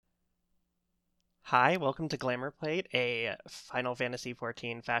Hi, welcome to Glamour Plate, a Final Fantasy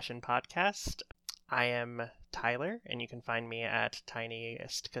XIV fashion podcast. I am Tyler, and you can find me at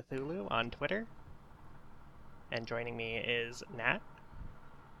Tiniest Cthulhu on Twitter. And joining me is Nat.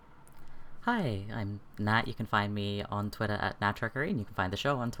 Hi, I'm Nat. You can find me on Twitter at NatTrickery, and you can find the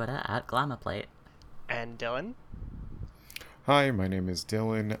show on Twitter at GlamourPlate. And Dylan. Hi, my name is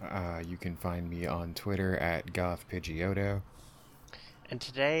Dylan. You can find me on Twitter at GothPidgeotto. And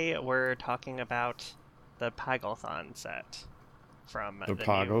today we're talking about the Pagglethon set from The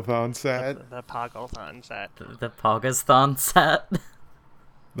Pogglethon set? The Pogglethon set. The Pogathon set.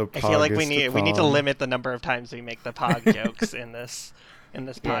 The I feel like we need to Pogathon. limit the number of times we make the Pog jokes in this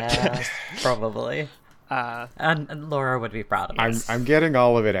podcast. Probably. And Laura would be proud of us. I'm getting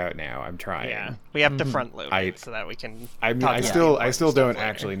all of it out now. I'm trying. Yeah, we have to front load I- it so that we can. I mean, talk I about still the don't important stuff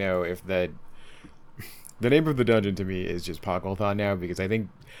actually later. know if the name of the dungeon to me is just Pogglethon now, because I think,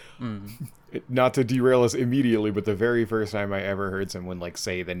 not to derail us immediately, but the very first time I ever heard someone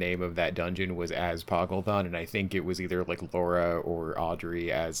say the name of that dungeon was as Pogglethon, and I think it was either Laura or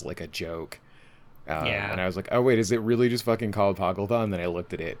Audrey as a joke. Yeah. And I was like, oh wait, is it really just fucking called Pogglethon? Then I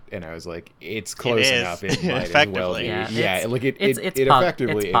looked at it and I was like, it's close is. enough. It might as well be. Effectively. Yeah, it it's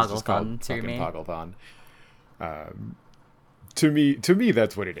effectively it's is just called Pogglethon to fucking me. Pogglethon. To me,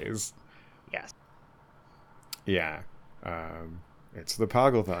 that's what it is. Yes. Yeah. It's the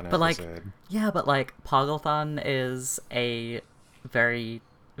Pogglethon But episode. Pogathon is a very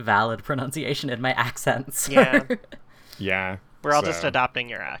valid pronunciation in my accent. So. Yeah. Yeah. We're all so, just adopting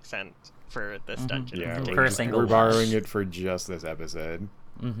your accent for this dungeon. Yeah, Mhm. we're, For a just- single we're watch. borrowing it for just this episode.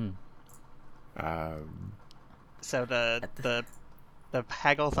 Mm-hmm. So the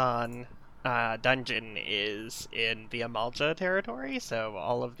Pagglethon dungeon is in the Amalja territory. So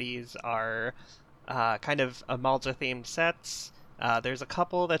all of these are kind of Amalja themed sets. There's a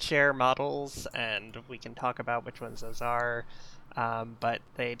couple that share models, and we can talk about which ones those are. But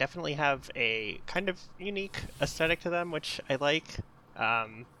they definitely have a kind of unique aesthetic to them, which I like.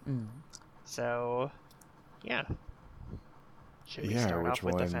 So, yeah. Should we Yeah, start which off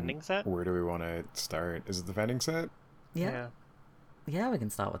with one? the Fending set? Where do we want to start? Is it the Fending set? Yeah. We can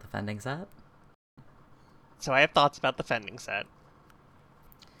start with the Fending set. So I have thoughts about the Fending set.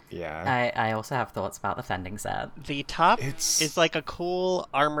 Yeah. I also have thoughts about the Fending set. The top It's- is like a cool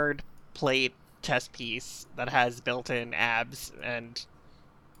armored plate chest piece that has built-in abs and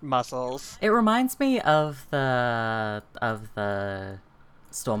muscles. It reminds me of the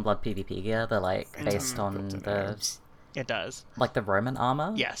Stormblood PvP gear, based on Built-in the abs. It does. the Roman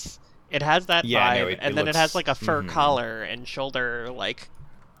armor. Yes. It has that Yeah, no, vibe, it and then it looks- has like a fur collar and shoulder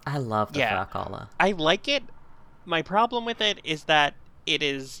I love the Yeah. fur collar. I like it. My problem with it is that it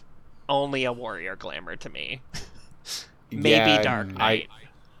is only a warrior glamour to me. Maybe Yeah, Dark Knight.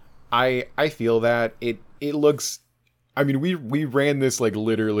 I feel that it looks. I mean, we ran this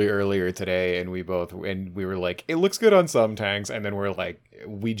literally earlier today, and we were like, it looks good on some tanks, and then we're like,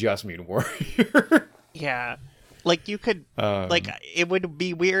 we just mean warrior. Yeah. Like, you could... it would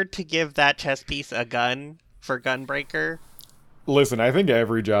be weird to give that chest piece a gun for Gunbreaker. Listen, I think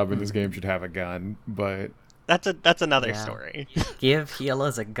every job in this game should have a gun, but That's another Yeah. story. Give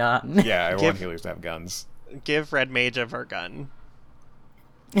healers a gun. yeah, I Give- want healers to have guns. Give Red Mage a ver gun.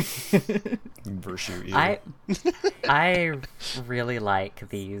 Shoot you. I really like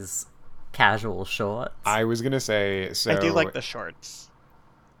these casual shorts. I was gonna say, so I do like the shorts.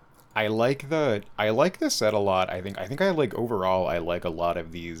 I like the set a lot. I think I like overall I like a lot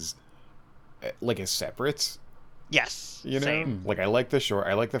of these as separates. Yes. You know, Same. I like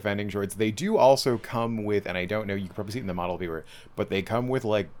the Fending shorts. They do also come with, and I don't know, you can probably see it in the model viewer, but they come with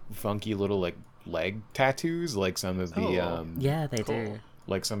funky little leg tattoos, some of the Oh. Yeah, they Cool.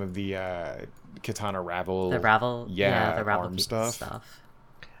 do. some of the Katana Ravel, The Ravel, yeah, the Ravel arm piece stuff.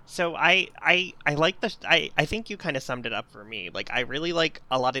 So I like the... I think you kind of summed it up for me. I really like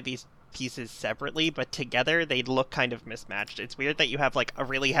a lot of these pieces separately, but together they look kind of mismatched. It's weird that you have a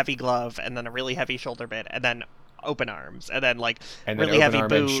really heavy glove and then a really heavy shoulder bit and then open arms and then and then really open heavy arm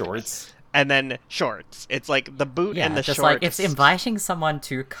boot and shorts. and then shorts. It's the boot Yeah, and the just shorts. it's inviting someone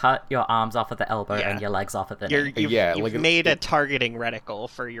to cut your arms off at the elbow Yeah. and your legs off at the You're, knee. you've Yeah, you've like, made a targeting reticle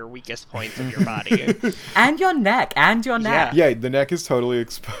for your weakest points of your body. And your neck, Yeah. Yeah, the neck is totally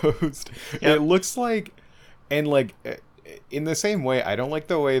exposed. Yep. It looks in the same way, I don't like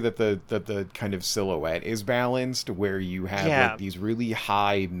the way that the kind of silhouette is balanced, where you have Yeah. these really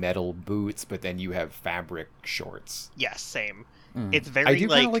high metal boots, but then you have fabric shorts. Yes, same. Mm. It's very I do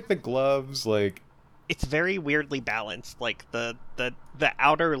kind of like the gloves, it's very weirdly balanced. Like the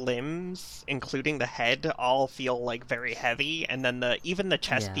outer limbs, including the head, all feel like very heavy, and then even the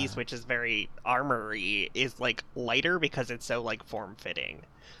chest Yeah. piece, which is very armory, is like lighter because it's so like form fitting.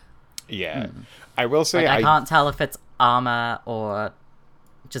 Yeah, I will say Like, I can't tell if it's armor or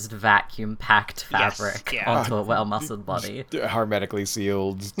just vacuum packed Yes, fabric yeah. onto a well muscled body. hermetically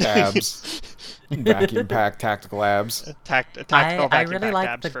sealed tabs, vacuum packed tactical abs. Tactical I vacuum really pack like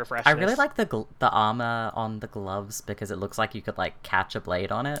tabs the for freshness. I really like the armor on the gloves because it looks like you could like catch a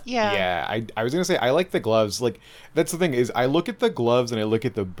blade on it. Yeah. Yeah, I was gonna say I like the gloves. Like that's the thing is I look at the gloves and I look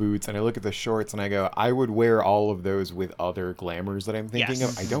at the boots and I look at the shorts and I go I would wear all of those with other glamours that I'm thinking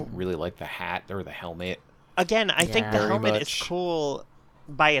Yes. of. I don't really like the hat or the helmet. Again, I think the Yeah. Very helmet is much. cool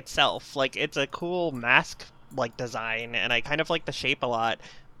by itself. Like, it's a cool mask like design, and I kind of like the shape a lot.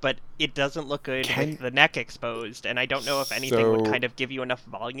 But it doesn't look good with the neck exposed, and I don't know if anything would So- kind of give you enough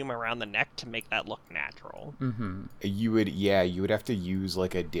volume around the neck to make that look natural. You would have to use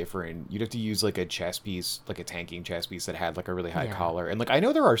like you'd have to use like a chest piece, like a tanking chest piece that had like a really high Yeah. collar. And like I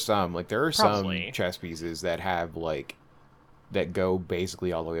know there are some Probably. some chest pieces that have like that go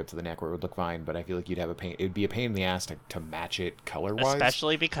basically all the way up to the neck where it would look fine, but I feel like it'd be a pain in the ass to match it color wise.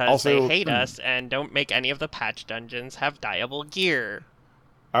 Especially because Also- they hate us and don't make any of the patch dungeons have dyeable gear.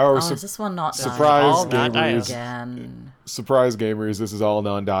 Oh, Oh, is this one not surprise All not gamers. again? Surprise gamers, this is all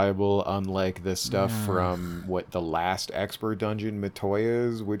non-dyeable, unlike the stuff from the last expert dungeon,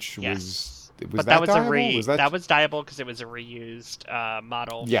 Matoya's, which Yes. was But that was dyeable? Was that was dyeable because it was a reused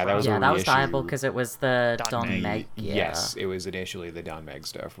model. Yeah, that was Yeah, a that was reissue. dyeable because it was the Don Don Meg. Meg. Yeah. Yes, it was initially the Don Meg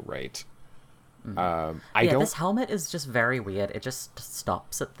stuff, right? Yeah, I don't. this helmet is just very weird. It just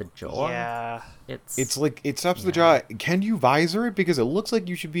stops at the jaw. Yeah. It's like it stops the jaw. Can you visor it? Because it looks like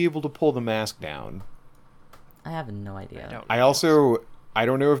you should be able to pull the mask down. I have no idea. I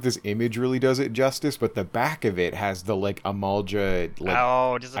don't know if this image really does it justice, but the back of it has the like Amalja like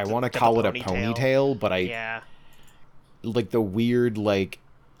Oh, does it I want to the call it a ponytail, but Yeah. like the weird like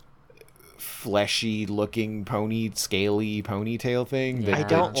fleshy looking scaly ponytail thing. Yeah. I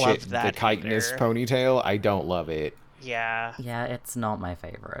don't love the that chitinous either. ponytail. I don't love it. Yeah. Yeah, it's not my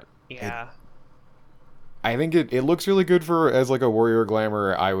favorite. Yeah. I think it looks really good as like a warrior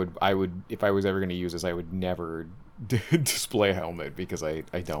glamour. I would if I was ever going to use this, I would never display helmet because I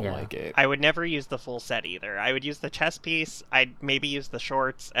don't Yeah. like it. I would never use the full set either. I would use the chest piece, I'd maybe use the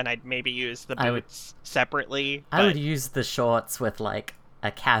shorts, and I'd maybe use the I would- boots separately. I would but- use the shorts with like a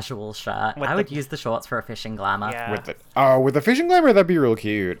casual shirt. With I would the- use the shorts for a fishing glamour. Yeah. With the fishing glamour, that'd be real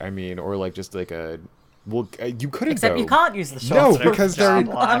cute. I mean, or like just like a you couldn't Except go. you can't use the No, shorts for because a they're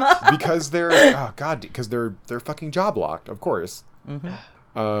fishing glamour. because they're oh god because they're fucking job locked, of course.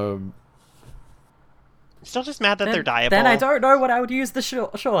 Still just mad that they're dyeable. Then I don't know what I would use the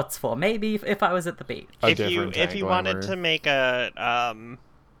shorts for. Maybe if I was at the beach. A if you different if you tank wanted glamour. to make a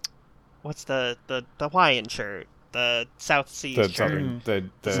what's the Hawaiian shirt, the South Sea the shirt, southern the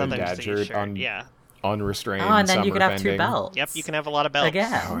Southern dad Sea shirt shirt, yeah. unrestrained. Oh, and then you summer could have two fending. belts. Yep, you can have a lot of belts.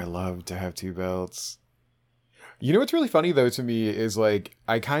 Again. Oh, I love to have two belts. You know what's really funny though to me is like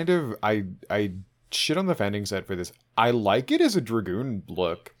I shit on the fending set for this. I like it as a dragoon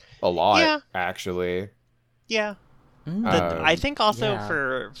look a lot, Yeah. actually. Yeah. Mm. I think also yeah.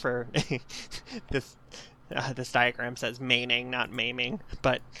 for this this diagram says maining, not maiming,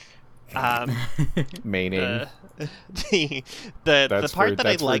 but Maining. the the That's part for- that I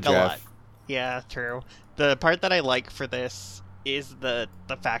that's for like a Jeff. lot. Yeah, true. The part that I like for this is the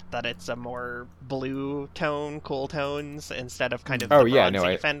fact that it's a more blue tone, cool tones instead of kind of Oh, the yeah, no,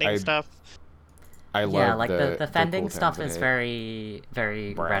 bronzy I- fending stuff. I love Yeah, like the cool fending tones stuff in is it. very, very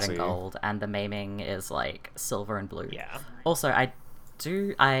red Brassy. and gold, and the maiming is like silver and blue. Yeah. Also, I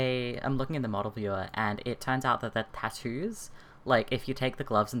am looking in the model viewer, and it turns out that the tattoos, like if you take the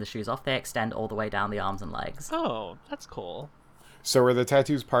gloves and the shoes off, they extend all the way down the arms and legs. Oh, that's cool. So are the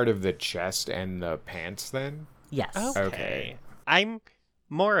tattoos part of the chest and the pants then? Yes. Okay. I'm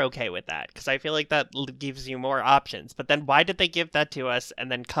more okay with that because I feel like that gives you more options. But then why did they give that to us and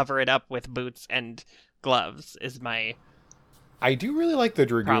then cover it up with boots and gloves is my... I do really like the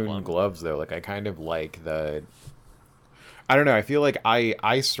dragoon Problem. gloves though. Like I kind of like the I don't know, I feel like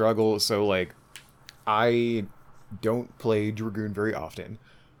I struggle so like I don't play dragoon very often.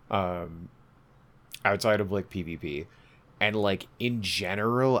 Outside of like PvP. And like in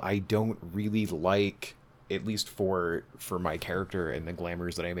general, I don't really like at least for my character and the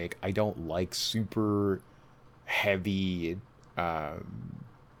glamours that I make, I don't like super heavy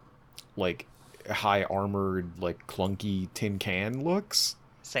like high armored like clunky tin can looks.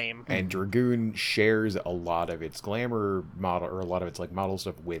 Same. And Dragoon shares a lot of its glamour model, or a lot of its like model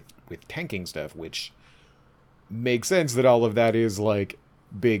stuff with tanking stuff, which makes sense that all of that is like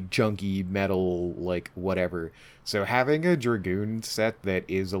big chunky metal, like whatever. So having a Dragoon set that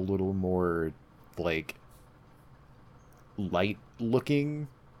is a little more like light looking,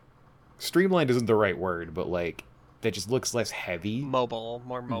 streamlined isn't the right word, but like that just looks less heavy.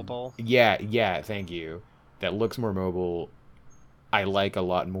 More mobile. Yeah, thank you. That looks more mobile. I like a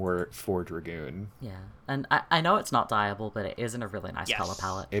lot more for Dragoon. Yeah, and I know it's not dyeable, but it is in a really nice Yes. color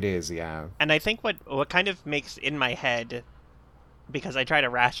palette. It is, yeah. And I think what kind of makes in my head, because I try to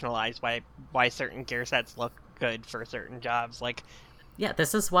rationalize why certain gear sets look good for certain jobs, like Yeah,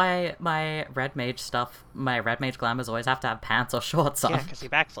 this is why my red mage glamours always have to have pants or shorts on. yeah, because you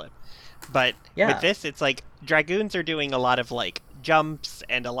backflip. But Yeah. with this, it's like Dragoons are doing a lot of like jumps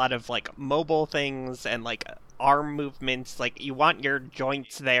and a lot of like mobile things and like arm movements. Like you want your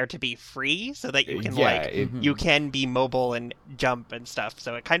joints there to be free so that you can you can be mobile and jump and stuff.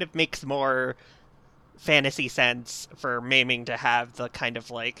 So it kind of makes more fantasy sense for maiming to have the kind of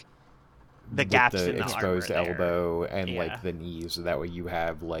like the gaps with the in the exposed armor there. elbow and Yeah. like the knees, so that way you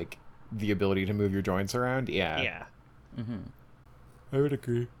have like the ability to move your joints around. Yeah. I would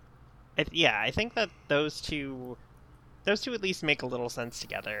agree. I think that those two at least make a little sense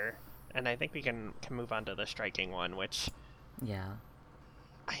together, and I think we can move on to the striking one, which Yeah.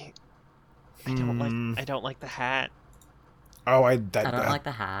 I don't like the hat. Oh, I I don't like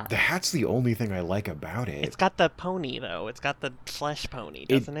the hat. The hat's the only thing I like about it. It's got the pony though. It's got the flesh pony,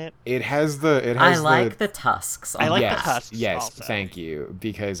 doesn't it? It has the. I like the tusks. I like the yes, tusks yes, also. thank you,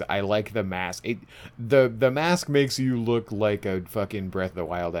 because I like the mask. The mask makes you look like a fucking Breath of the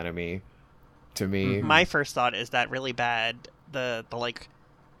Wild enemy, to me. My first thought is that really bad the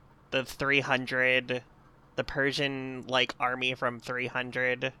 300, the Persian like army from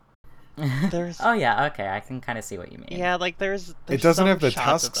 300. There's Oh yeah, okay, I can kind of see what you mean. yeah, like there's It doesn't some have the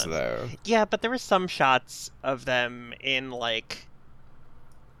shots of tusks them. though. Yeah, but there were some shots of them in like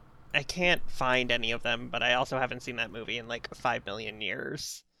I can't find any of them, but I also haven't seen that movie in like 5 million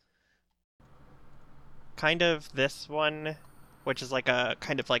years. Kind of this one, which is like a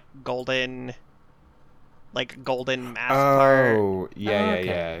kind of like golden mask part. Oh, yeah, Oh, okay.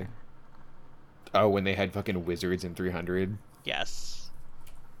 yeah. Oh, when they had fucking wizards in 300.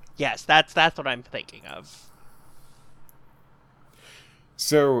 Yes, that's what I'm thinking of.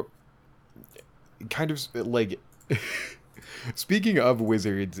 So, kind of like, speaking of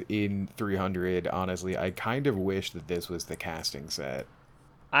wizards in 300, honestly, I kind of wish that this was the casting set.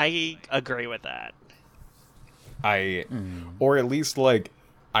 I agree with that. Or at least like,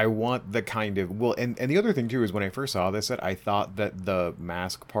 I want the kind of, well, and the other thing too is when I first saw this set, I thought that the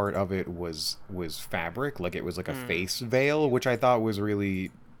mask part of it was fabric, like it was like a face veil, which I thought was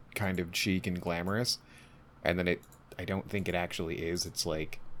really kind of chic and glamorous, and then I don't think it actually is. It's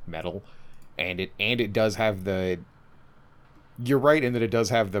like metal, and it does have the, you're right in that it does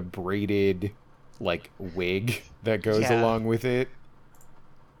have the braided like wig that goes Yeah. along with it,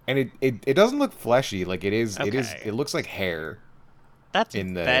 and it doesn't look fleshy, like it is Okay. it looks like hair That's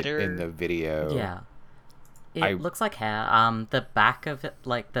in the better. in the video. Yeah. It looks like hair. The back of it,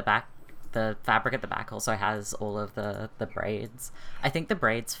 like the fabric at the back also has all of the braids. I think the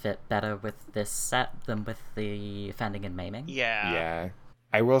braids fit better with this set than with the Fending and Maiming. Yeah.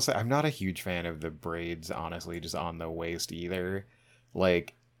 I will say I'm not a huge fan of the braids, honestly, just on the waist either.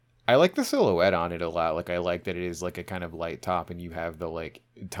 Like, I like the silhouette on it a lot. Like, I like that it is like a kind of light top and you have the like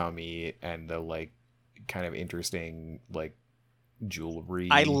tummy and the like kind of interesting like jewelry.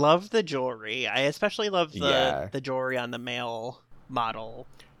 I love the jewelry. I especially love Yeah. the jewelry on the male model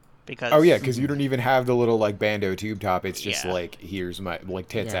because Oh yeah, because you don't even have the little like bandeau tube top. It's just Yeah. like, here's my like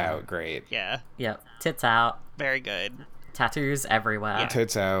tits Yeah. out, great. yeah, Yep. Tits out. very good. Tattoos everywhere. Yeah.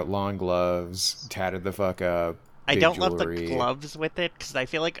 Tits out, long gloves, tatted the fuck up. I big don't love the jewelry. gloves with it because I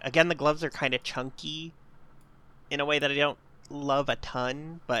feel like again the gloves are kind of chunky in a way that I don't love a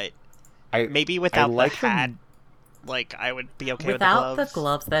ton, but maybe without like the hat, them- like I would be okay Without with the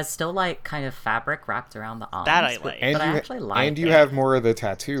gloves. there's still like kind of fabric wrapped around the arms. That I like. And but you I actually like and you it. have more of the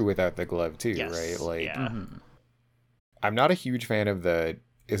tattoo without the glove too, Yes, right? Like, yeah. Mhm. I'm not a huge fan of the.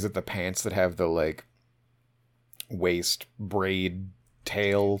 Is it the pants that have the like waist braid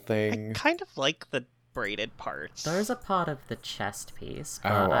tail I thing? kind of like the braided parts. Those are part of the chest piece,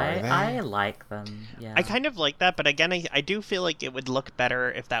 but Oh, are they? I like them. Yeah. I kind of like that, but again, I do feel like it would look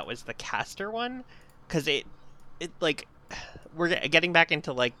better if that was the caster one, because it like we're getting back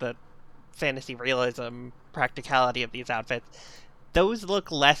into like the fantasy realism practicality of these outfits. Those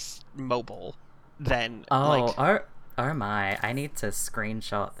look less mobile than Oh, like Oh my, I need to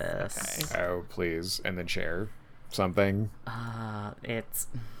screenshot this. Okay. Oh, please. And then share something. It's...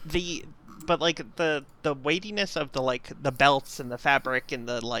 But like the weightiness of the like the belts and the fabric and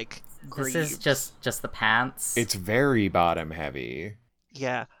the like greaves. This is just the pants. It's very bottom heavy.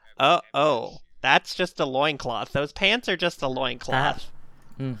 Yeah. That's just a loincloth. Those pants are just a loincloth.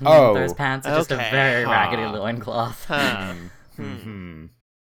 Mm-hmm. Oh. Those pants are just a Okay. very raggedy loincloth. Huh.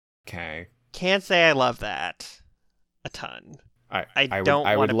 Okay. Can't say I love that a ton. I I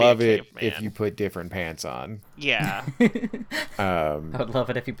would love it if you put different pants on. Yeah. I would love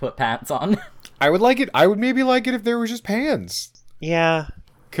it if you put pants on. I would like it. I would maybe like it if there was just pants. Yeah.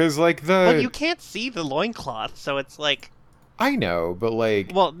 Cause like Well, you can't see the loincloth, so it's like. I know, but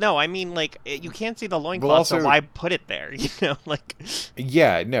like. Well, no, I mean like you can't see the loincloth, so why put it there? You know, like.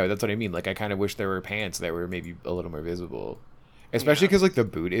 Yeah, no, that's what I mean. Like, I kind of wish there were pants that were maybe a little more visible. Especially because, like, the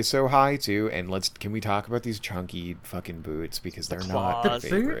boot is so high, too. And can we talk about these chunky fucking boots? Because they're not my The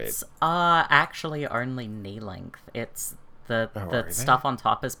favorite. boots are actually only knee length. It's the stuff on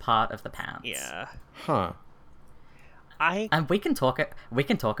top is part of the pants. Yeah. Huh. And we can talk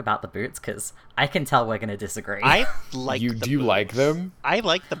about the boots because I can tell we're gonna disagree. I like. Do you like them? I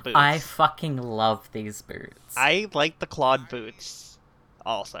like the boots. I fucking love these boots. I like the clawed boots.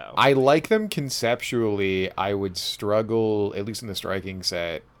 Also, I like them conceptually. I would struggle, at least in the striking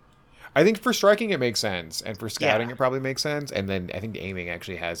set. I think for striking it makes sense, and for scouting it probably makes sense. And then I think aiming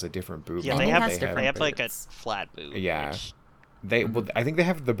actually has a different boot. Yeah, model. they have like a flat boot. Yeah. Which... I think they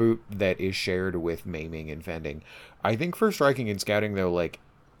have the boot that is shared with maiming and fending. I think for striking and scouting though, like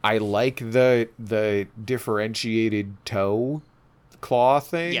I like the differentiated toe claw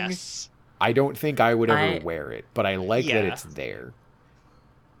thing. Yes. I don't think I would ever wear it, but I like that it's there.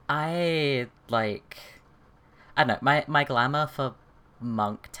 I don't know, my glamour for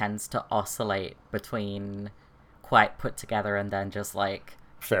monk tends to oscillate between quite put together and then just like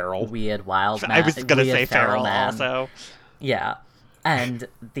feral, weird wild man. I was gonna say feral also. Yeah. And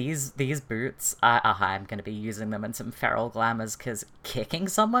these boots, I'm going to be using them in some feral glamours because kicking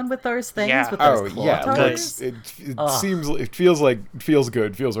someone with those things, with those claw toes, it feels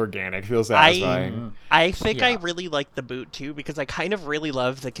good, feels organic, feels satisfying. I think I really like the boot too because I kind of really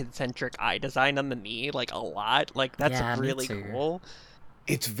love the concentric eye design on the knee, like a lot. Like that's really cool.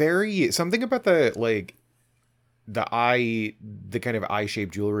 It's very something about the kind of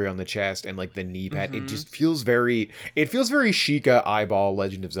eye-shaped jewelry on the chest and like the knee pad. It just feels very Sheikah eyeball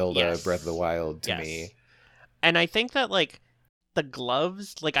Legend of Zelda Breath of the Wild to me. And I think that like the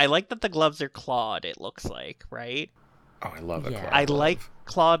gloves, like I like that the gloves are clawed, it looks like, right? Oh, I love it. I like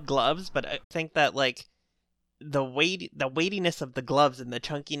clawed gloves, but I think that like the weightiness of the gloves and the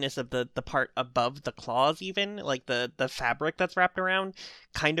chunkiness of the part above the claws, even like the fabric that's wrapped around,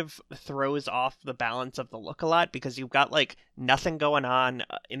 kind of throws off the balance of the look a lot because you've got like nothing going on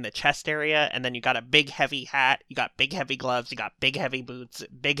in the chest area, and then you got a big heavy hat, you got big heavy gloves, you got big heavy boots,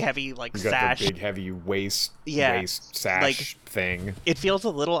 big heavy like you sash, got the big heavy waist sash like, thing. It feels a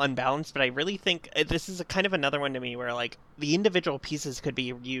little unbalanced, but I really think this is kind of another one to me where like the individual pieces could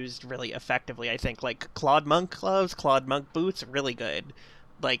be used really effectively. I think like clawed monk gloves, clawed monk boots, really good.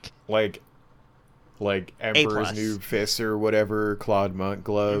 Like Emperor's New Fists or whatever, clawed monk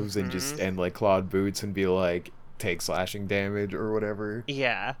gloves and like clawed boots and be like take slashing damage or whatever.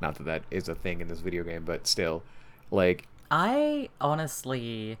 Yeah. Not that is a thing in this video game, but still, like I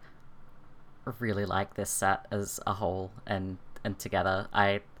honestly really like this set as a whole and together.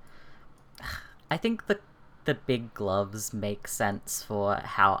 I think the big gloves make sense for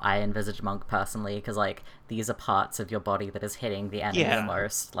how I envisage monk personally, because like these are parts of your body that is hitting the enemy the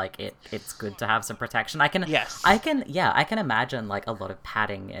most. Like it's good to have some protection. I can imagine like a lot of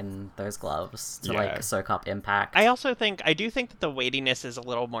padding in those gloves to like soak up impact. I do think that the weightiness is a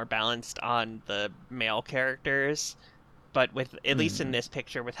little more balanced on the male characters, but with at least in this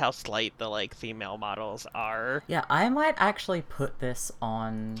picture with how slight the like female models are. Yeah, I might actually put this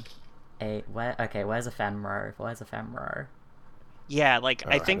on where's Ephemeral? Yeah, like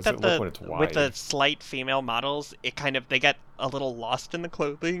I think that with the slight female models, they get a little lost in the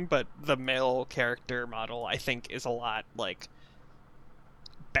clothing, but the male character model I think is a lot like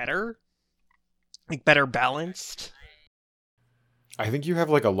better balanced. I think you have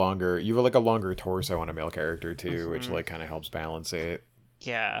a longer torso on a male character too, which like kind of helps balance it.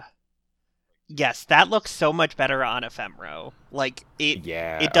 Yeah. Yes, that looks so much better on Ephemeral. Like it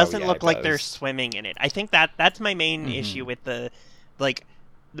doesn't look like they're swimming in it. I think that's my main issue with the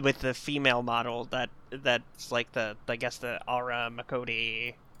female model that's like the Aura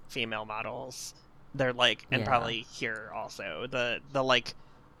Makodi female models. They're like and probably here also. The like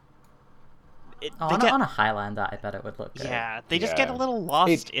On a Highlander, I bet it would look good. Yeah, they just get a little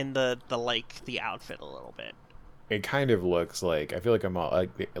lost in the outfit a little bit. It kind of looks like, I feel like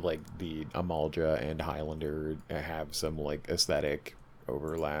like the Amalj'aa and Highlander have some like aesthetic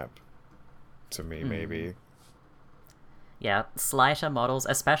overlap to me, maybe. Yeah, slighter models,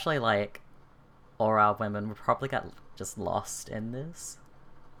 especially like Aura women, would probably get just lost in this.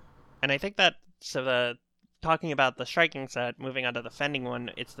 And I think that talking about the striking set, moving on to the fending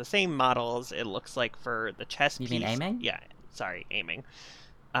one, it's the same models. It looks like for the chest piece. You mean aiming? Yeah, sorry, aiming.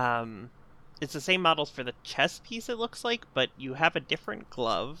 It's the same models for the chest piece, it looks like, but you have a different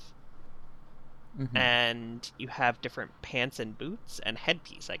glove, and you have different pants and boots and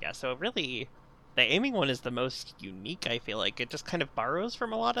headpiece, I guess. So really, the aiming one is the most unique, I feel like. It just kind of borrows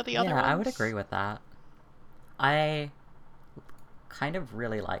from a lot of the other ones. Yeah, I would agree with that. I kind of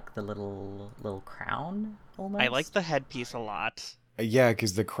really like the little crown, almost. I like the headpiece a lot. Yeah,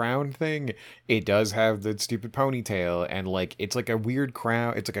 because the crown thing, it does have the stupid ponytail, and like it's like a weird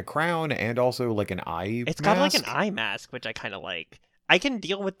crown. It's like a crown and also like an eye. It's got like an eye mask, which I kind of like. I can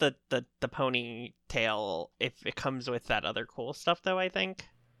deal with the ponytail if it comes with that other cool stuff, though. I think.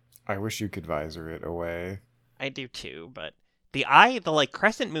 I wish you could visor it away. I do too, but the eye, the like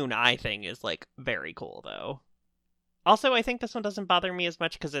crescent moon eye thing, is like very cool, though. Also, I think this one doesn't bother me as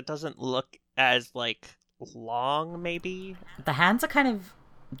much because it doesn't look as like long, maybe. The hands are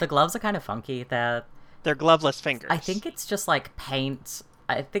the gloves are kind of funky. They're gloveless fingers. I think it's just like paint.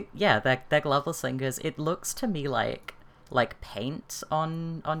 I think, yeah, they're gloveless fingers. It looks to me like paint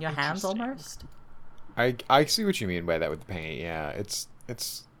on your hands almost. I see what you mean by that with the paint. Yeah, it's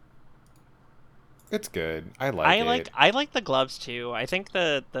good. I like the gloves too. I think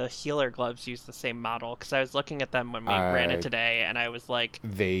the healer gloves use the same model because I was looking at them when we ran it today, and I was like,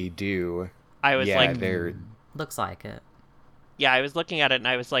 they do. I was like, they're looks like it. Yeah, I was looking at it and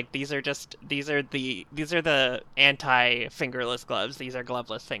I was like, these are the anti-fingerless gloves. These are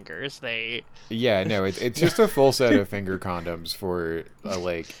gloveless fingers. Yeah, no, it's just a full set of finger condoms for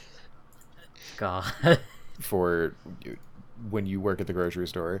God. for when you work at the grocery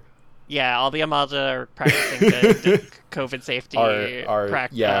store. Yeah, all the Amalj'aa are practicing the COVID safety. Are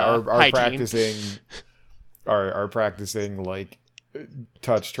practicing like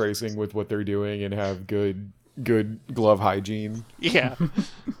touch tracing with what they're doing and have good glove hygiene. Yeah.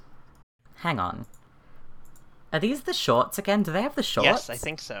 Hang on. Are these the shorts again? Do they have the shorts? Yes, I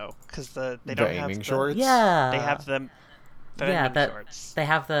think so. Because they don't have aiming shorts. Yeah, they have the shorts. They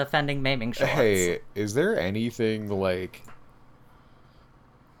have the fending maiming shorts. Hey, is there anything like?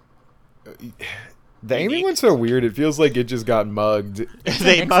 The aiming one's so weird. It feels like it just got mugged.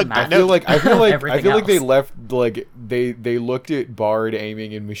 They mugged. I feel like they left like they looked at Bard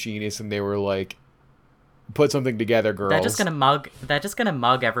aiming and Machinist and they were like, put something together, girls. They're just gonna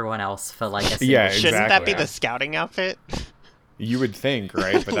mug everyone else for like a yeah, exactly. Shouldn't that be the scouting outfit? You would think,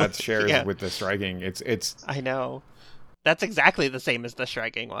 right? But that shares with the striking. It's I know. That's exactly the same as the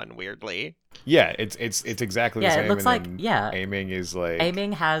striking one, weirdly. Yeah, it's exactly the same. Yeah, it looks like aiming is like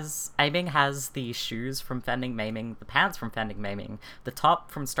aiming has the shoes from fending maiming, the pants from fending maiming, the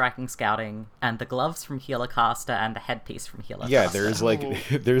top from striking scouting, and the gloves from healer caster, and the headpiece from healer caster. Yeah,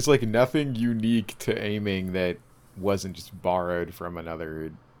 there's like nothing unique to aiming that wasn't just borrowed from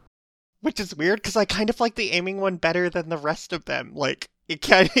another. Which is weird because I kind of like the aiming one better than the rest of them. Like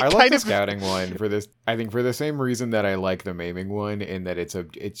I like the scouting one for this. I think for the same reason that I like the maiming one, in that it's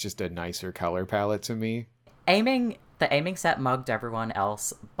just a nicer color palette to me. The aiming set mugged everyone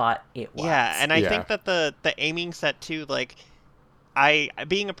else, but it works. Yeah, and I think that the aiming set too, like,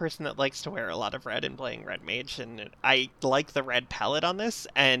 being a person that likes to wear a lot of red and playing red mage, and I like the red palette on this,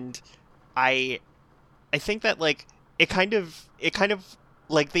 and I think that like it kind of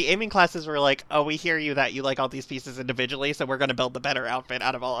like, the aiming classes were like, oh, we hear you that you like all these pieces individually, so we're going to build the better outfit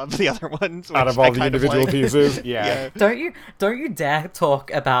out of all of the other ones. Out of all the individual pieces? Yeah. Don't you dare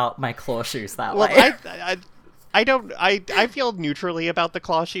talk about my claw shoes that way. Well, I feel neutrally about the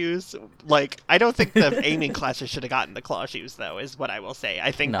claw shoes. Like, I don't think the aiming classes should have gotten the claw shoes, though, is what I will say.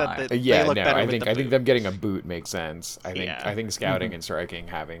 I think that they look better with the boot. I think them getting a boot makes sense. I think scouting and striking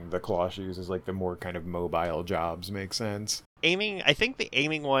having the claw shoes is like the more kind of mobile jobs make sense. Aiming, I think the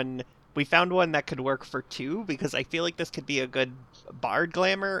aiming one, we found one that could work for two, because I feel like this could be a good bard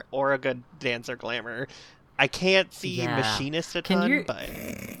glamour or a good dancer glamour. I can't see Machinist a ton, but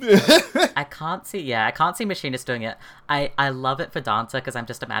I can't see Machinist doing it. I love it for dancer because I'm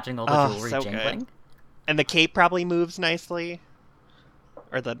just imagining all the jewelry jingling. Good. And the cape probably moves nicely.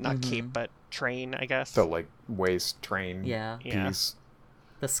 Or the not cape, but train, I guess. The like waist train piece.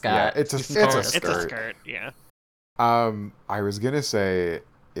 The skirt. Yeah, it's a skirt. It's a skirt, yeah. I was gonna say,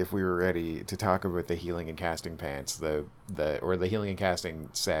 if we were ready to talk about the healing and casting pants, the healing and casting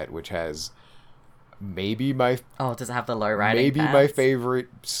set, which has maybe my does it have the low riding maybe pants? my favorite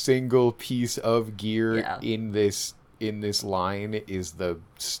single piece of gear Yeah. in this line is the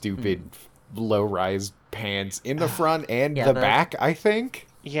stupid low rise pants in the front and the back, I think.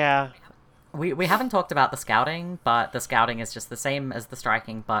 Yeah. We haven't talked about the scouting, but the scouting is just the same as the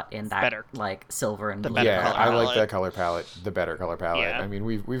striking, but in that Better. like silver and blue. better Yeah, color I like palette. that color palette, the better color palette. Yeah. I mean,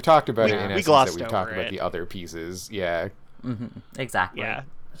 we've talked about it in we essence glossed that we've over talked about it. the other pieces. Yeah. Exactly. Yeah.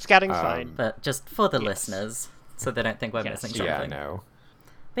 Scouting's fine. But just for the Yes. listeners, so they don't think we're Yes. missing something. Yeah, no.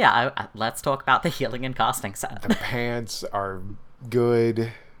 But yeah, let's talk about the healing and casting set. The pants are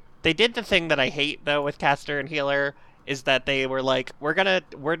good. They did the thing that I hate though with caster and healer is that they were like, we're gonna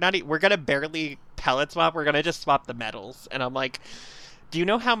barely palette swap. We're gonna just swap the metals, and I'm like, do you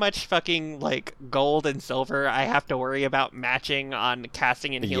know how much fucking like gold and silver I have to worry about matching on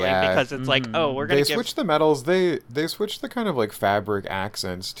casting and healing? Yeah. Because it's like, oh, we're gonna They switched the metals. They switched the kind of like fabric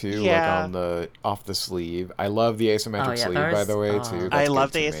accents too, Yeah. like off the sleeve. I love the asymmetric sleeve, by the way, too. I That's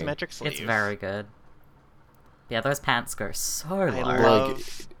love good the to me. asymmetric sleeve. It's very good. Yeah, those pants go so I low.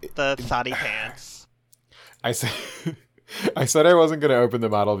 love the thotty pants. I said I said I wasn't going to open the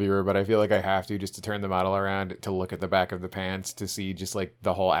model viewer, but I feel like I have to just to turn the model around to look at the back of the pants to see just like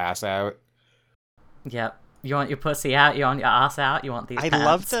the whole ass out. Yep. You want your pussy out, you want your ass out, you want these I pants.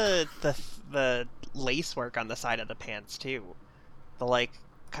 love the lace work on the side of the pants too. The like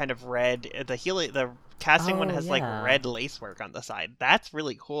kind of red. The casting one has like yeah. red lace work on the side. That's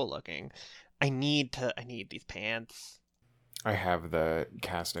really cool looking. I need these pants. I have the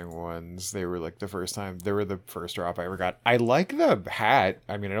casting ones. They were like the first drop I ever got. I like the hat.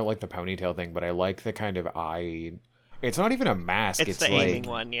 I mean, I don't like the ponytail thing, but I like the kind of eye. It's not even a mask. It's the like, aiming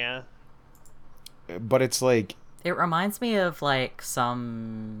one, yeah. But it's like It reminds me of like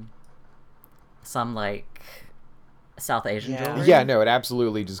some like South Asian Yeah. jewelry. yeah, no, it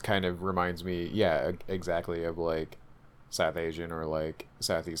absolutely just kind of reminds me, yeah, exactly, of like South Asian or like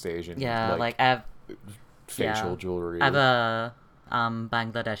Southeast Asian. Yeah, like I have facial jewelry. I have a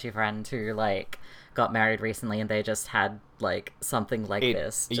Bangladeshi friend who like got married recently, and they just had like something like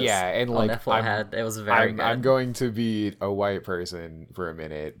this. Just yeah, and on like their forehead. It was very good. I'm going to be a white person for a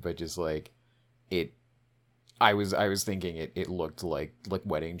minute, but just like it, I was thinking it looked like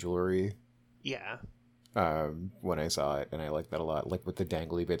wedding jewelry. Yeah. When I saw it, and I like that a lot. Like with the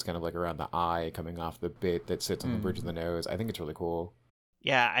dangly bits, kind of like around the eye, coming off the bit that sits on the bridge of the nose. I think it's really cool.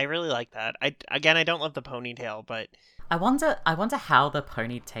 Yeah, I really like that. I don't love the ponytail, but I wonder how the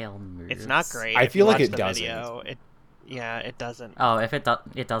ponytail moves. it's not great. I If feel you like watch it the doesn't. Video, it doesn't. Oh, if it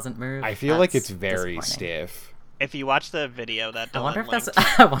doesn't move. I feel like that's it's very disappointing. stiff. If you watch the video that I wonder Dylan if there's.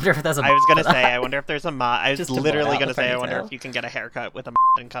 linked, I wonder if there's a. I was gonna say, I wonder if there's a mod. I was Just to literally blur out gonna the say, I wonder ponytail. if you can get a haircut with a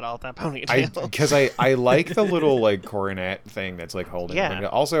and cut off that ponytail. Because I like the little like coronet thing that's like holding. Yeah. It.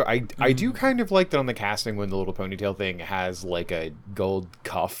 Also, I do kind of like that on the casting when the little ponytail thing has like a gold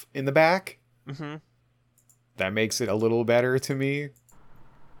cuff in the back. Mm-hmm. That makes it a little better to me.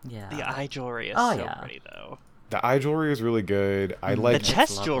 Yeah. The eye jewelry is Oh, so yeah. pretty, though. The eye jewelry is really good. I The like. It's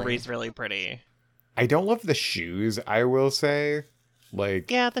chest lovely. jewelry is really pretty. I don't love the shoes. I will say,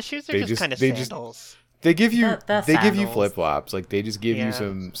 like, Yeah, the shoes are They just just- kind of they just- sandals. they give you They're they give you sandals. flip flops. Like they just give Yeah.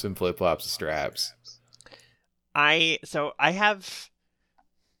 you some flip flops straps. I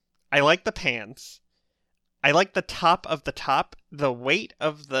like the pants. I like the top of the top, the weight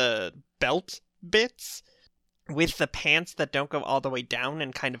of the belt bits with the pants that don't go all the way down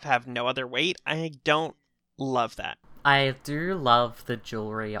and kind of have no other weight. I don't love that. I do love the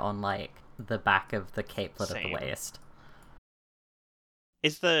jewelry on like the back of the capelet of Same. the waist.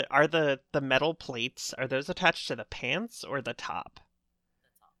 Are the metal plates, are those attached to the pants or the top?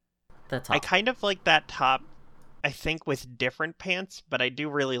 The top. I kind of like that top, I think, with different pants, but I do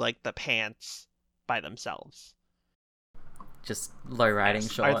really like the pants by themselves. Just low riding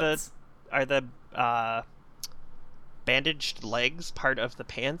Yes. shorts. Are the bandaged legs part of the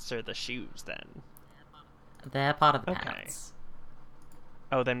pants or the shoes then? They're part of the Okay. pants.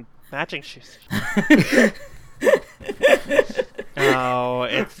 Oh, then matching shoes. Oh,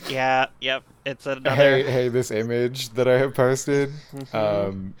 it's another. Hey, this image that I have posted.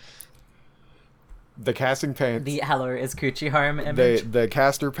 Mhm. The casting pants. The hello is Coochie home image. The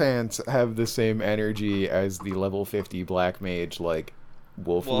caster pants have the same energy as the level 50 black mage like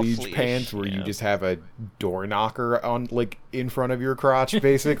wolf leech Leash, pants, where you yeah. just have a door knocker on like in front of your crotch,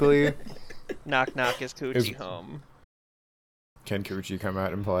 basically. Knock knock is Coochie home. Can Coochie come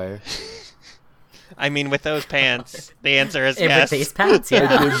out and play? I mean, with those pants, the answer is With yes. these pants,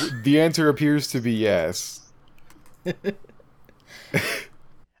 yeah. The answer appears to be yes.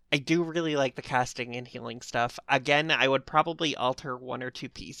 I do really like the casting and healing stuff. Again, I would probably alter 1 or 2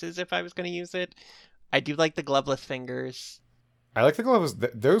 pieces if I was going to use it. I do like the gloveless fingers. I like the gloves.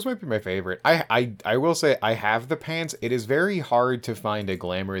 Those might be my favorite. I will say I have the pants. It is very hard to find a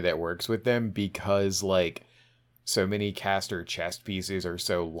glamour that works with them because, like, so many caster chest pieces are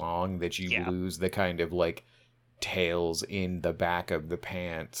so long that you lose the kind of, like, tails in the back of the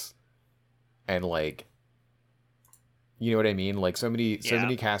pants. And, like, you know what I mean? Like, so many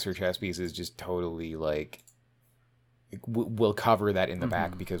caster chest pieces just totally, like, will cover that in the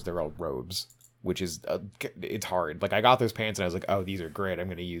back because they're all robes. Which is, it's hard. Like, I got those pants and I was like, oh, these are great. I'm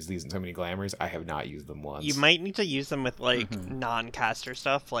going to use these in so many glamours. I have not used them once. You might need to use them with, like, non-caster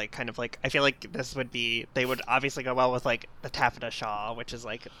stuff. Like, kind of like, I feel like this would be, they would obviously go well with, like, the Taffeta Shaw, which is,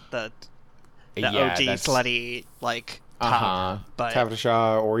 like, the OG slutty, like, top. But Taffeta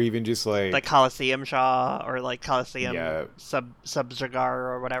Shaw, or even just, like Colosseum Shaw, or, like, Colosseum Subjagar,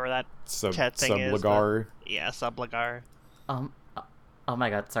 or whatever that thing is. Sublagar. Yeah, Sublagar. Oh my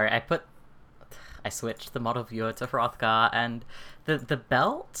god, sorry. I switched the model viewer to Hrothgar, and the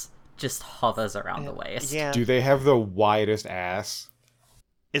belt just hovers around the waist. Yeah. Do they have the widest ass?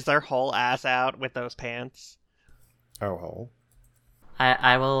 Is their whole ass out with those pants? Oh, hole.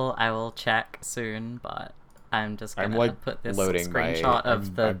 I will check soon, but I'm just gonna put this screenshot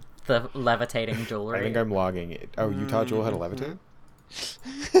of the levitating jewelry. I think I'm logging it. Oh, Utah Jewel had a levitate?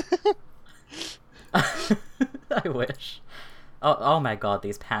 I wish. Oh my god,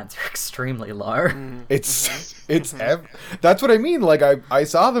 these pants are extremely low. It's that's what I mean. Like, I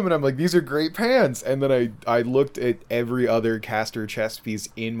saw them and I'm like, these are great pants. And then I looked at every other caster chest piece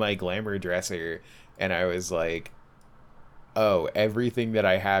in my glamour dresser and I was like, oh, everything that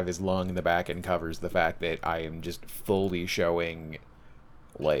I have is long in the back and covers the fact that I am just fully showing,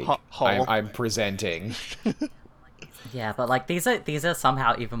 like, I'm presenting. Yeah, but, like, these are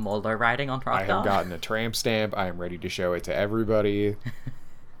somehow even more low riding on Hrothgar. I have gotten a tramp stamp. I am ready to show it to everybody.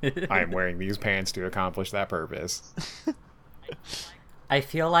 I am wearing these pants to accomplish that purpose. I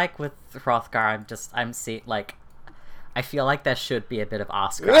feel like with Hrothgar, I feel like there should be a bit of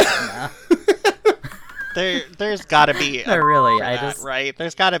Oscar in there. There's gotta be. No, really, right?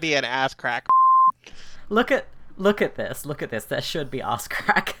 There's gotta be an ass crack. Look at this. Look at this. There should be ass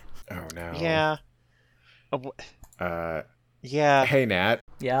crack. Oh no. Yeah. Yeah. Hey, Nat.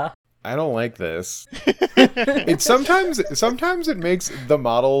 Yeah? I don't like this. It sometimes it makes the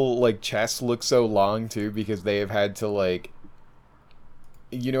model, like, chest look so long, too, because they have had to, like,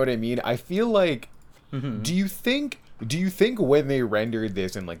 you know what I mean? I feel like, do you think when they rendered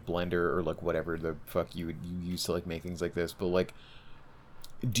this in, like, Blender or, like, whatever the fuck you use to, like, make things like this, but, like,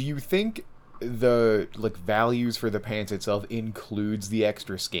 do you think the, like, values for the pants itself includes the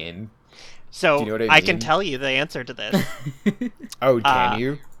extra skin? So, do you know what I mean? I can tell you the answer to this. Oh, can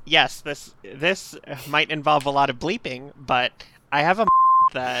you? Yes, this might involve a lot of bleeping, but I have a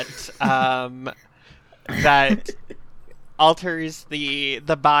that that alters the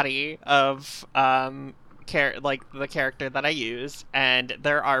body of the character that I use, and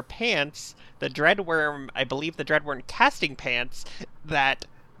there are pants, I believe the Dreadworm casting pants, that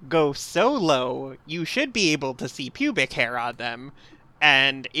go so low you should be able to see pubic hair on them.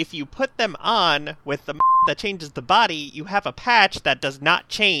 And if you put them on with the that changes the body, you have a patch that does not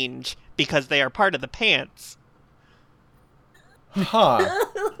change because they are part of the pants. Huh.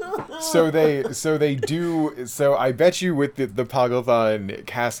 So they do. So I bet you with the Pogglethon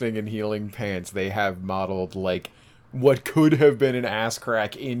casting and healing pants, they have modeled, like, what could have been an ass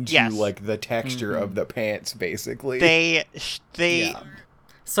crack into like the texture of the pants, basically. They. Yeah.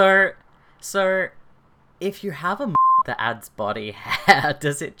 So if you have a that adds body hair,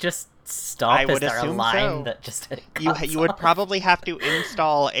 does it just stop? Is there a line that just you would probably have to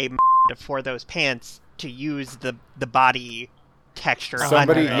install a for those pants to use the body texture.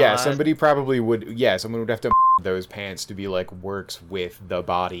 Somebody probably would. Yeah, someone would have to those pants to be like works with the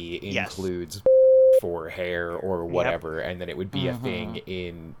body, includes for hair or whatever, and then it would be a thing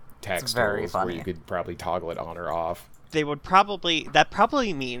in textiles where you could probably toggle it on or off. That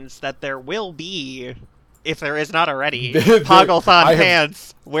probably means that there will be, if there is not already, Pogglethon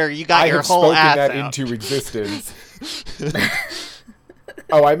pants where you got your whole ass out. I have spoken that into existence.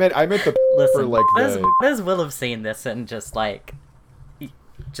 Oh, I meant the Listen, for like Liz will have seen this and just like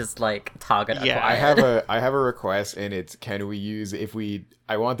target. Yeah, I have a request, and it's, can we use,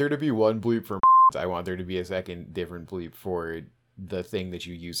 I want there to be one bleep for I want there to be a second different bleep for the thing that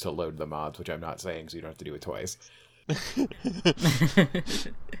you use to load the mods, which I'm not saying, so you don't have to do it twice.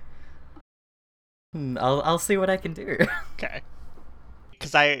 I'll see what I can do. Okay.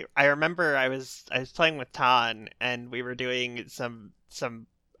 Because I remember I was playing with Tan, and we were doing some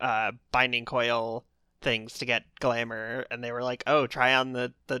binding coil things to get glamour, and they were like, "Oh, try on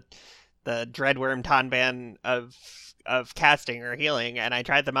the Dreadworm Tanban of casting or healing," and I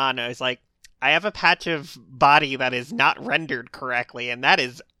tried them on, and I was like, I have a patch of body that is not rendered correctly, and that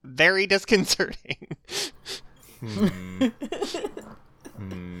is very disconcerting.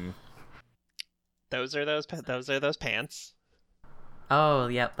 Those are those pants. Oh,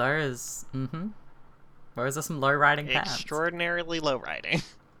 yep, those. Those are some low riding pants. Extraordinarily low riding.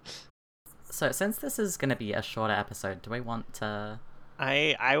 So, since this is going to be a shorter episode, do we want to?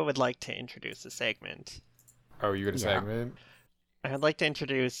 I would like to introduce a segment. Oh, you got a segment? I would like to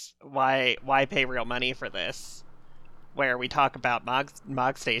introduce why pay real money for this, where we talk about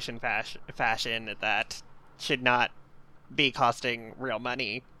Mog Station fashion that should not be costing real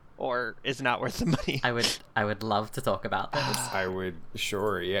money or is not worth the money. I would love to talk about this. I would,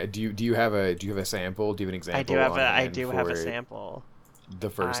 sure, yeah. Do you have a sample? Do you have an example? I do have a sample. The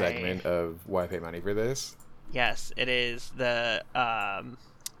first segment of why pay money for this? Yes, it is the I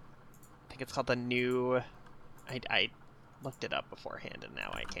think it's called the new. I looked it up beforehand and now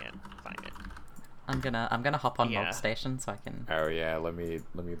I can't find it. I'm gonna hop on Mog Station so I can. Oh yeah, let me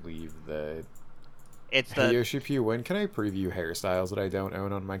leave the. It's Hey Yoshi, when can I preview hairstyles that I don't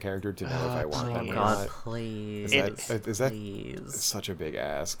own on my character to know if I want them or not? Please. Is that such a big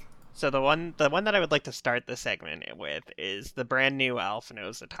ask? So the one that I would like to start the segment with is the brand new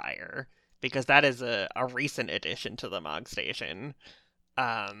Alphinaud's attire, because that is a recent addition to the Mog Station.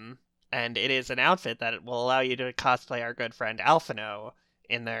 And it is an outfit that will allow you to cosplay our good friend Alphinaud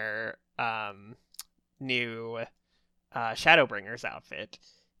in their new Shadowbringers outfit.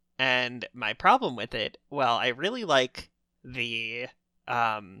 And my problem with it, well, I really like the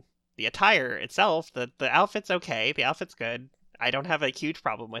attire itself. The outfit's okay. The outfit's good. I don't have a huge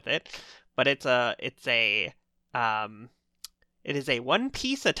problem with it, but it is a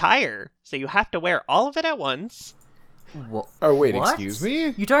one-piece attire, so you have to wear all of it at once. Oh wait, what? Excuse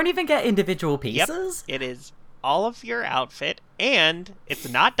me? You don't even get individual pieces? Yep, it is all of your outfit, and it's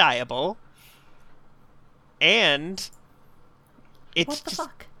not dyeable, and what the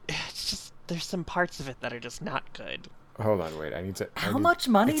fuck? It's just there's some parts of it that are just not good. Hold on, wait. I need to. How much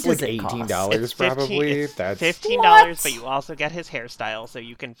money does it cost? $18 probably. That's $15, but you also get his hairstyle, so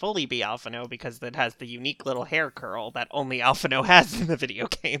you can fully be Alphinaud because it has the unique little hair curl that only Alphinaud has in the video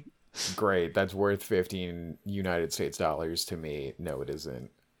game. Great, that's worth 15 United States dollars to me. No, it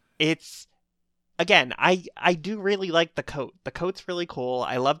isn't. It's again, I do really like the coat. The coat's really cool.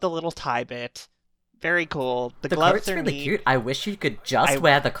 I love the little tie bit. Very cool. The gloves coat's are really neat. Cute. I wish you could just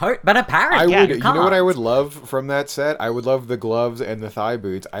wear the coat, but apparently you know what I would love from that set? I would love the gloves and the thigh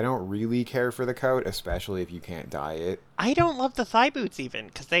boots. I don't really care for the coat, especially if you can't dye it. I don't love the thigh boots even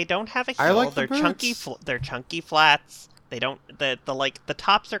because they don't have a heel. I like they're the chunky. They're chunky flats. They don't. The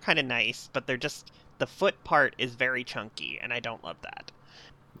tops are kind of nice, but they're just the foot part is very chunky, and I don't love that.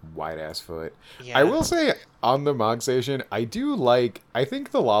 Wide ass foot. Yeah. I will say on the Mog Station, I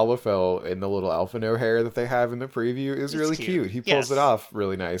think the Lalafell in the little Alphinaud hair that they have in the preview is really cute. He pulls it off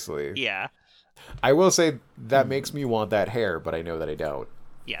really nicely. Yeah. I will say that makes me want that hair, but I know that I don't.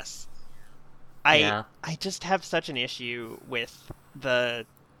 Yes. I just have such an issue with the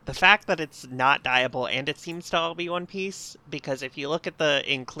fact that it's not dyeable and it seems to all be one piece, because if you look at the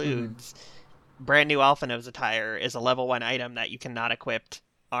includes, brand new Alphinaud's attire is a level 1 item that you cannot equip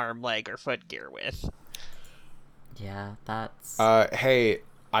arm, leg, or foot gear with. Yeah, that's... Hey,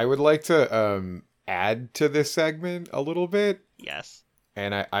 I would like to add to this segment a little bit. Yes.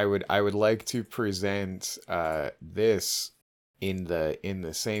 And I would like to present this in the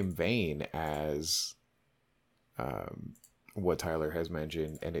same vein as what Tyler has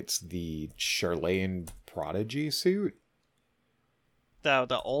mentioned, and it's the Charlayan Prodigy suit.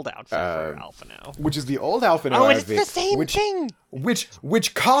 The old outfit for Alphinaud. Which is the old Alphinaud it's outfit. the same thing!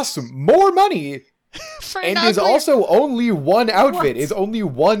 Which costs more money and is also only one outfit. Is only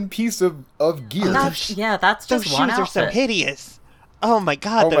one piece of gear. That's just one outfit. Those shoes are so hideous. Oh my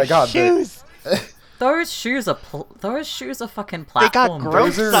god, those shoes! Those shoes are fucking platform. They got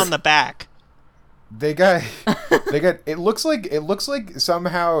growths on the back. They got it looks like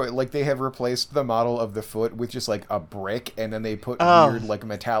somehow like they have replaced the model of the foot with just like a brick, and then they put weird like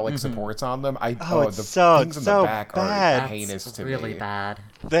metallic supports on them. The things in the back bad. Are heinous to me. Really bad.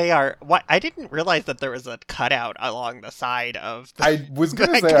 They are. I didn't realize that there was a cutout along the side of the... I was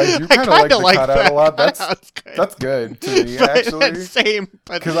gonna say I do kind of like the cutout a lot. That's good to me actually. Same,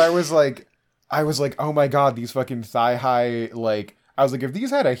 because I was like, oh my god, these fucking thigh high like. I was like, if these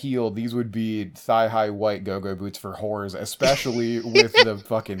had a heel, these would be thigh-high white go-go boots for whores, especially with the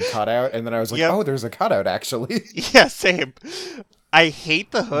fucking cutout. And then I was like, oh, there's a cutout, actually. Yeah, same. I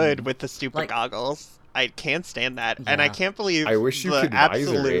hate the hood with the stupid goggles. I can't stand that, and I can't believe I wish you could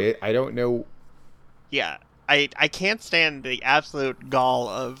visor it. I don't know. Yeah, I can't stand the absolute gall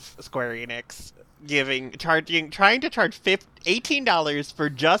of Square Enix trying to charge $18 for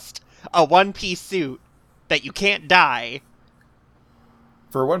just a one-piece suit that you can't dye.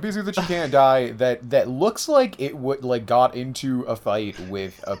 For a one-piece suit that you can't dye, that looks like it would got into a fight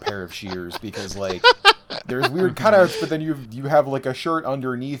with a pair of shears, because there's weird cutouts, but then you have a shirt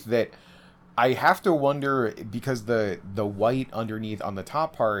underneath that I have to wonder, because the white underneath on the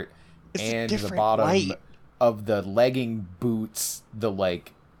top part and the bottom white of the legging boots, the legging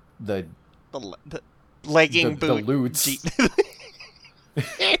boot, the loots.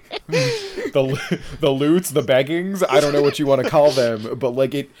 the loots, the beggings, I don't know what you want to call them, but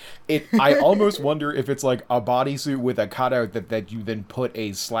I almost wonder if it's like a bodysuit with a cutout that you then put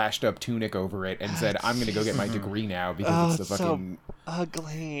a slashed up tunic over it and said, I'm gonna go get my degree now, because it's the fucking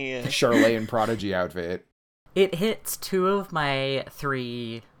ugly Charlotte and Prodigy outfit. It hits 2 of my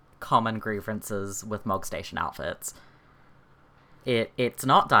 3 common grievances with Mog Station outfits. It's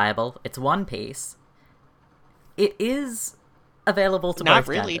not dyeable, it's one piece. It is available to not both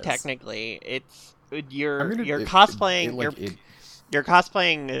really genders. Technically, it's you're cosplaying you're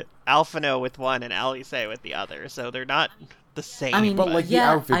cosplaying Alphino with one and Alice with the other, so they're not the same. I mean, but the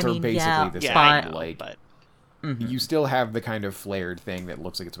outfits are basically the same. I know, but you still have the kind of flared thing that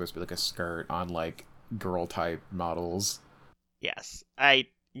looks like it's supposed to be a skirt on girl type models. Yes, it's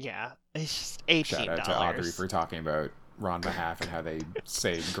just $18. Shout out to Audrey for talking about Ron Mahalf and how they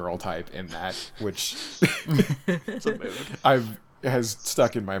say girl type in that, which it's a mood. has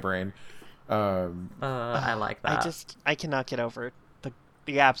stuck in my brain. I like that. I cannot get over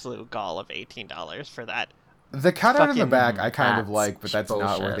the absolute gall of $18 for that. The cutout in the back I kind of like, but that's bullshit.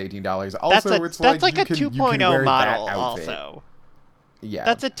 not worth $18. Also, that's like a 2.0 model. Also, yeah,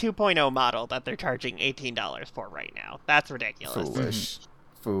 that's a 2.0 model that they're charging $18 for right now. That's ridiculous.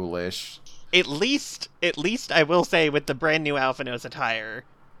 Foolish. At least I will say, with the brand new Alphino's attire,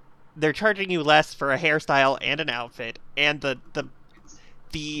 they're charging you less for a hairstyle and an outfit, and the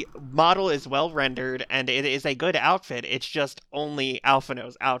model is well rendered, and it is a good outfit. It's just only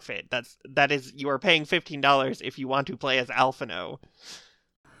Alphino's outfit. That is, you are paying $15 if you want to play as Alphino.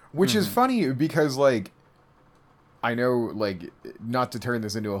 Which is funny, because I know, not to turn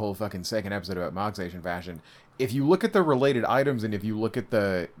this into a whole fucking second episode about Mog Station fashion, if you look at the related items and if you look at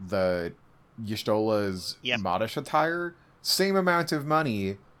the Y'shtola's modish attire, same amount of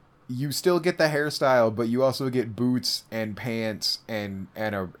money, you still get the hairstyle, but you also get boots and pants and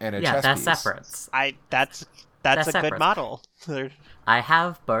a chest that's piece. separates. That's a separate. good model. I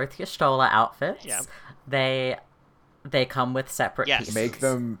have both Y'shtola outfits. Yeah. They come with separate pieces. Make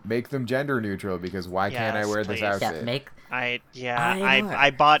them gender neutral, because why can't I wear this outfit? I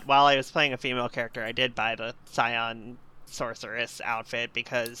bought, while I was playing a female character, I did buy the Scion Sorceress outfit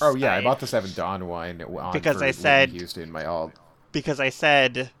because I bought the Seventh Dawn one because I said Houston my alt. Because I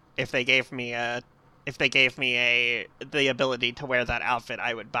said if they gave me the ability to wear that outfit,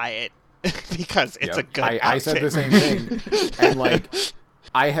 I would buy it because it's a good outfit. I said the same thing. And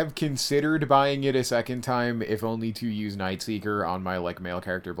I have considered buying it a second time, if only to use Nightseeker on my male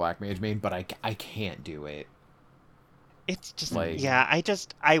character Black Mage main, but I can't do it. It's just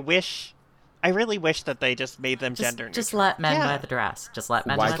I really wish that they just made them gender neutral. Just let men wear the dress. Just let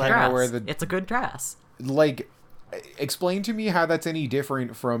men wear the dress. It's a good dress. Explain to me how that's any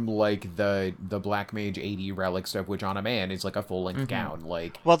different from the Black Mage 80 relic stuff, which on a man is a full length gown.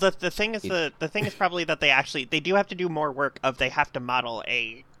 Well, the thing is probably that they do have to do more work of they have to model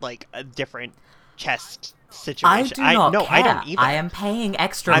a different chest situation. I do not care. I don't either. I am paying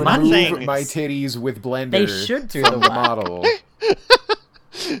extra I'm money. not saying Move my titties with Blender. They should do the model.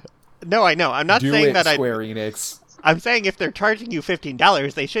 No, I know. I'm not saying that Square Enix. I'm saying if they're charging you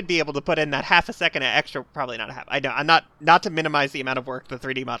 $15, they should be able to put in that half a second of extra. Probably not a half. I know. I'm not to minimize the amount of work the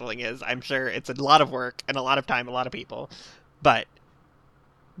 3D modeling is. I'm sure it's a lot of work and a lot of time, a lot of people. But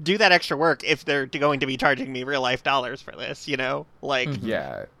do that extra work if they're going to be charging me real life dollars for this.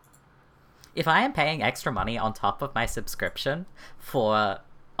 Yeah. If I am paying extra money on top of my subscription for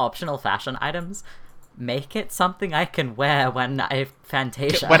optional fashion items, make it something I can wear when I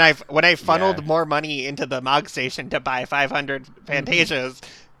Fantasia. When I funneled more money into the Mog Station to buy 500 Fantasias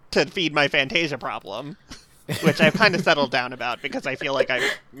to feed my Fantasia problem, which I've kind of settled down about because I feel like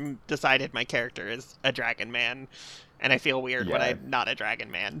I've decided my character is a dragon man, and I feel weird when I'm not a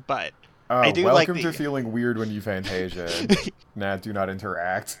dragon man. But I do welcome like to feeling weird when you Fantasia. Nah, do not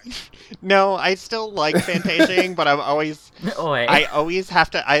interact. No, I still like Fantasiaing, but I always have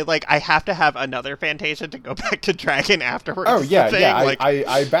to. I have to have another Fantasia to go back to Dragon afterwards. Oh yeah, yeah. Like,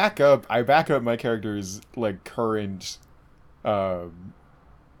 I back up my character's like current look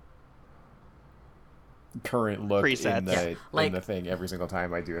presets. in the thing every single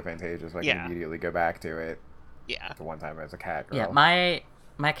time I do a Fantasia, so I can immediately go back to it. Yeah. The one time as a cat girl. Yeah,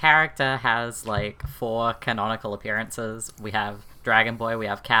 my character has like 4 canonical appearances. We have Dragon Boy, we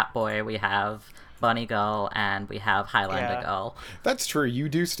have Cat Boy, we have Bunny Girl, and we have Highlander Girl. That's true. You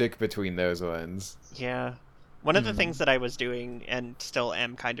do stick between those ones. Yeah. One of the things that I was doing, and still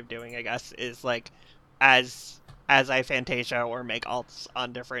am kind of doing, I guess, is like, as I Fantasia or make alts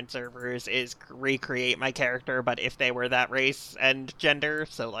on different servers, is recreate my character, but if they were that race and gender,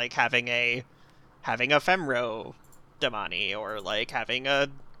 so like having a Femro Damani, or like having a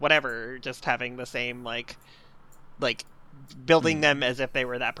whatever, just having the same like building them as if they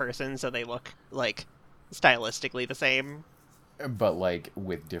were that person, so they look like stylistically the same, but like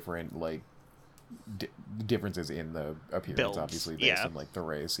with different like differences in the appearance, builds, obviously based on like the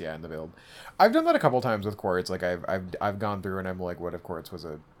race, and the build. I've done that a couple times with Quartz. Like I've gone through and I'm like, what if Quartz was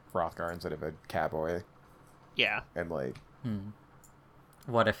a Hrothgar instead of a Catboy? Yeah. And like,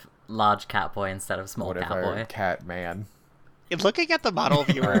 what if large Catboy instead of small Catboy? What if I Cat Man? Looking at the model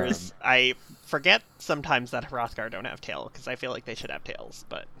viewers, I forget sometimes that Hrothgar don't have tail, because I feel like they should have tails,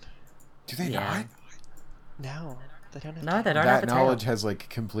 but... Do they not? No, they don't have No, tails. they don't have a That tail. knowledge has, like,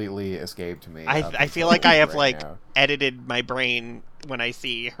 completely escaped me. I feel like I have, right like, now. edited my brain when I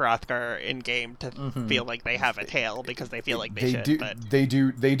see Hrothgar in-game to feel like they have a tail, because they feel like they should, do, but... They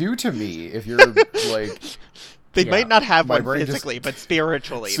do to me, if you're, like... They might not have My one brain just- physically, but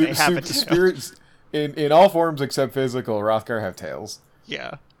spiritually, they have a tail. Spirits, in all forms except physical, Hrothgar have tails.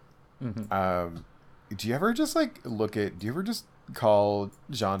 Yeah. Do you ever just, like, do you ever just call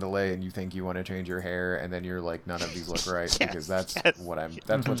Jean Delay and you think you want to change your hair, and then you're like, none of these look right? Because that's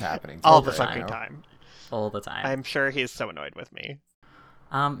what's happening to All me the right fucking now. time. All the time. I'm sure he's so annoyed with me.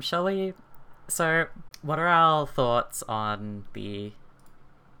 Shall we... So, what are our thoughts on the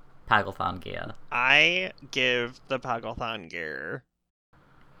Pagelthon gear? I give the Pagelthon gear...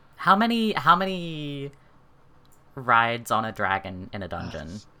 How many rides on a dragon in a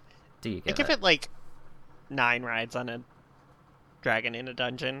dungeon do you give I give it like 9 rides on a dragon in a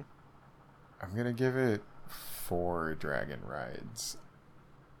dungeon. I'm gonna give it 4 dragon rides.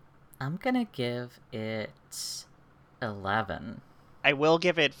 I'm gonna give it 11. I will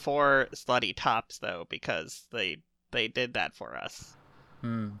give it 4 slutty tops though, because they did that for us.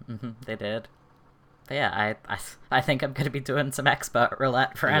 They did. But yeah, I think I'm gonna be doing some expert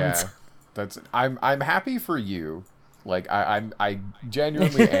roulette, friends. Yeah, I'm happy for you. Like I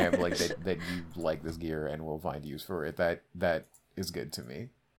genuinely am like that you like this gear and will find use for it. That is good to me.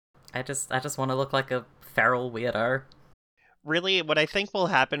 I just want to look like a feral weirdo. Really, what I think will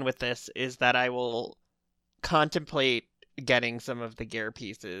happen with this is that I will contemplate getting some of the gear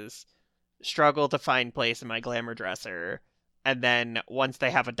pieces, struggle to find place in my glamour dresser, and then once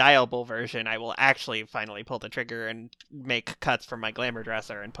they have a dialable version, I will actually finally pull the trigger and make cuts from my glamour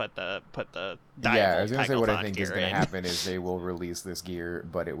dresser and put the dialable. Yeah, I was gonna say what I think is gear gonna in. happen is they will release this gear,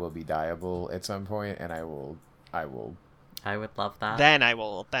 but it will be diable at some point, and I will. I would love that. Then I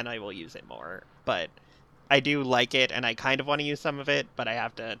will use it more. But I do like it, and I kind of want to use some of it, but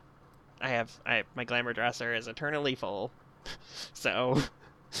my glamour dresser is eternally full, so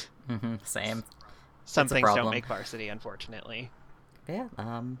Same. some It's a things don't problem. make varsity, unfortunately. Yeah.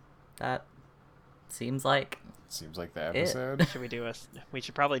 That seems like the episode. We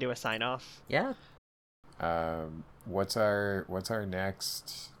should probably do a sign off. yeah. What's our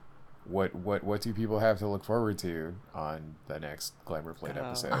next? What do people have to look forward to on the next Glamour Plate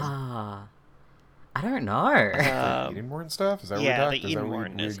episode? I don't know. The Edenmorn stuff? Is that yeah, what we the Is that what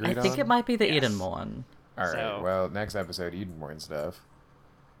Edenmorn we is- agreed I think on? it might be the Yes. Edenmorn. All right. So- Well, next episode, Edenmorn stuff.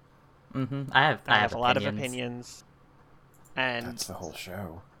 I have a lot of opinions, and That's the whole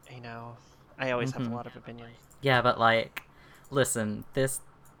show. I always have a lot of opinions. Yeah, but like, listen, this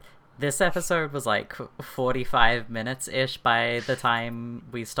episode was like 45 minutes ish by the time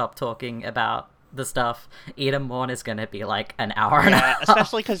we stopped talking about the stuff. Edenmorn is gonna be like an hour and a Yeah, half.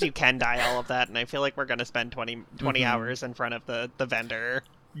 especially because you can dye all of that, and I feel like we're gonna spend 20 hours in front of the vendor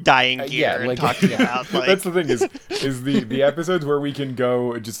dyeing gear and talking about like that's the thing is the episodes where we can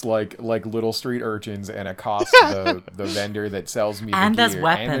go just like little street urchins and accost the vendor that sells me And the there's gear.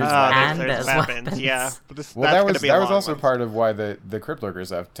 weapons. there's weapons. Yeah, Well, that's that was also part of why the Crypt Lurker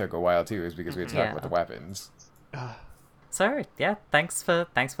stuff took a while too, is because we had to talk Yeah. about the weapons. So yeah, thanks for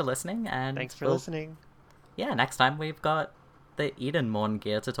listening, and thanks for listening. Yeah, next time we've got the Edenmorn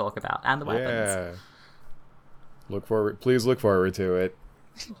gear to talk about and the weapons. Please look forward to it.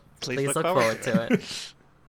 Please look forward to it.